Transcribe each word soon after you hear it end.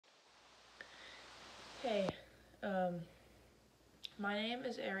Hey, um, my name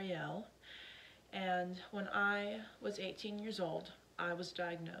is Aerielle, and when I was 18 years old, I was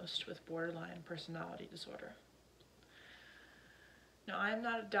diagnosed with borderline personality disorder. Now, I am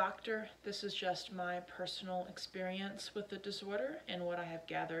not a doctor. This is just my personal experience with the disorder and what I have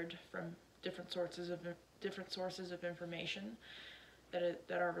gathered from different sources of information that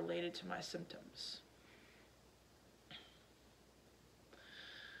are related to my symptoms.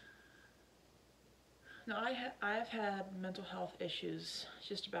 Now, I have had mental health issues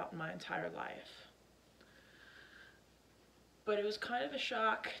just about my entire life. But it was kind of a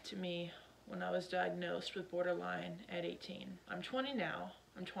shock to me when I was diagnosed with borderline at 18. I'm 20 now.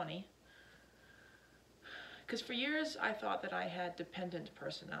 I'm 20. Because for years I thought that I had dependent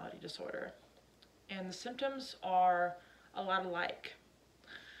personality disorder. And the symptoms are a lot alike,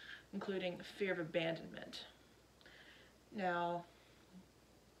 including fear of abandonment. Now,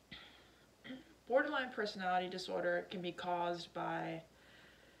 borderline personality disorder can be caused by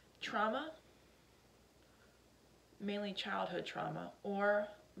trauma, mainly childhood trauma, or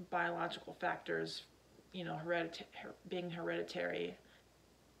biological factors, being hereditary,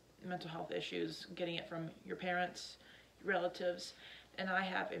 mental health issues, getting it from your parents, relatives, and I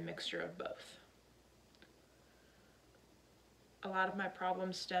have a mixture of both. A lot of my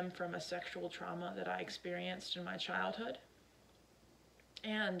problems stem from a sexual trauma that I experienced in my childhood,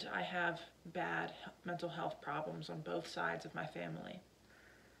 and I have bad mental health problems on both sides of my family.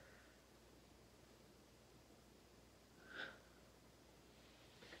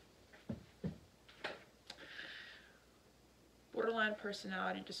 Borderline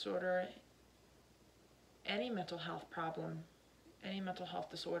personality disorder, any mental health problem, any mental health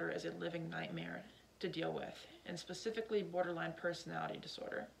disorder is a living nightmare to deal with, and specifically borderline personality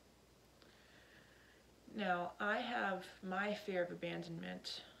disorder. Now, I have my fear of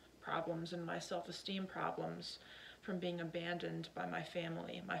abandonment problems and my self-esteem problems from being abandoned by my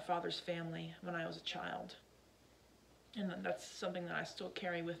family, my father's family, when I was a child. And that's something that I still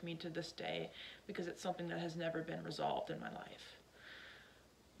carry with me to this day because it's something that has never been resolved in my life.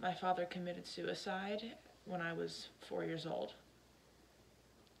 My father committed suicide when I was 4 years old.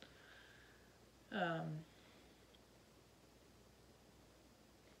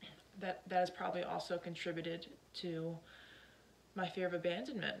 That has probably also contributed to my fear of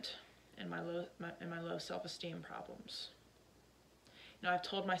abandonment and my low self-esteem problems. I've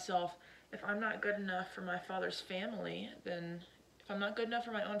told myself, if I'm not good enough for my father's family, then if I'm not good enough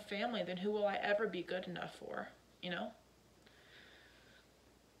for my own family, then who will I ever be good enough for,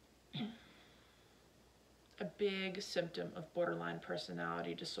 A big symptom of borderline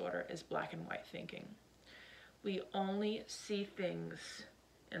personality disorder is black and white thinking. We only see things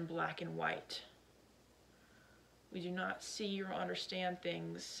in black and white. We do not see or understand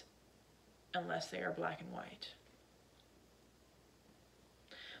things unless they are black and white.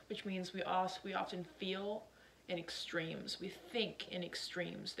 Which means we often feel in extremes. We think in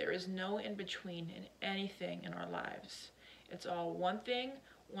extremes. There is no in between in anything in our lives. It's all one thing,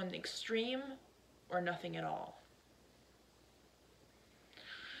 one extreme, or nothing at all.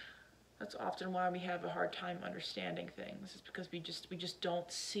 That's often why we have a hard time understanding things. It's because we just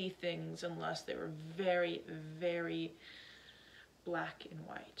don't see things unless they were very, very black and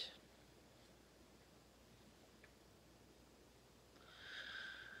white.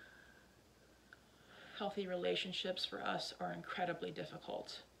 Healthy relationships for us are incredibly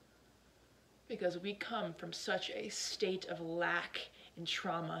difficult because we come from such a state of lack and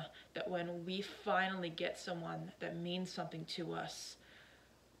trauma that when we finally get someone that means something to us,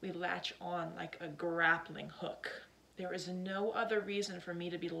 we latch on like a grappling hook. There is no other reason for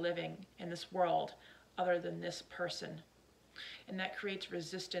me to be living in this world other than this person. And that creates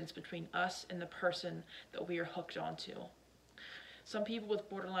resistance between us and the person that we are hooked onto. Some people with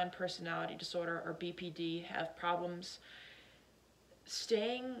borderline personality disorder or BPD have problems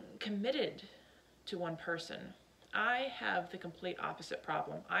staying committed to one person. I have the complete opposite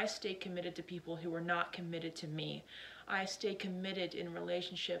problem. I stay committed to people who are not committed to me. I stay committed in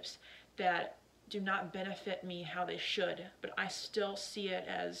relationships that do not benefit me how they should, but I still see it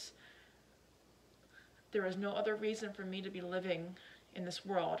as there is no other reason for me to be living in this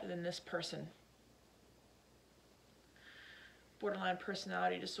world than this person. Borderline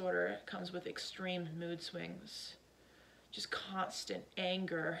personality disorder comes with extreme mood swings, just constant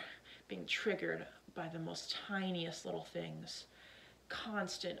anger, being triggered by the most tiniest little things,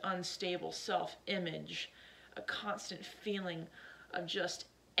 constant unstable self-image, a constant feeling of just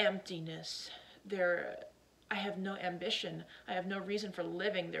emptiness. I have no ambition, I have no reason for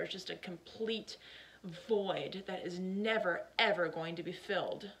living. There's just a complete void that is never ever going to be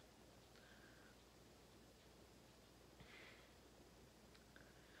filled.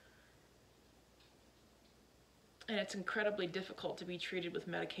 And it's incredibly difficult to be treated with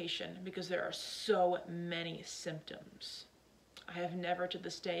medication because there are so many symptoms. I have never to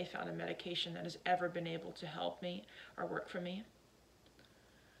this day found a medication that has ever been able to help me or work for me.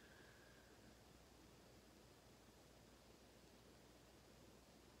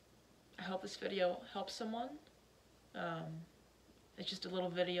 I hope this video helps someone. It's just a little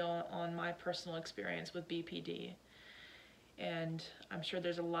video on my personal experience with BPD. And I'm sure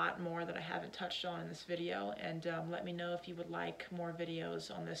there's a lot more that I haven't touched on in this video, and let me know if you would like more videos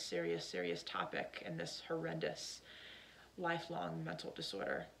on this serious topic and this horrendous lifelong mental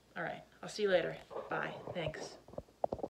disorder. All right, I'll see you later. Bye. Thanks.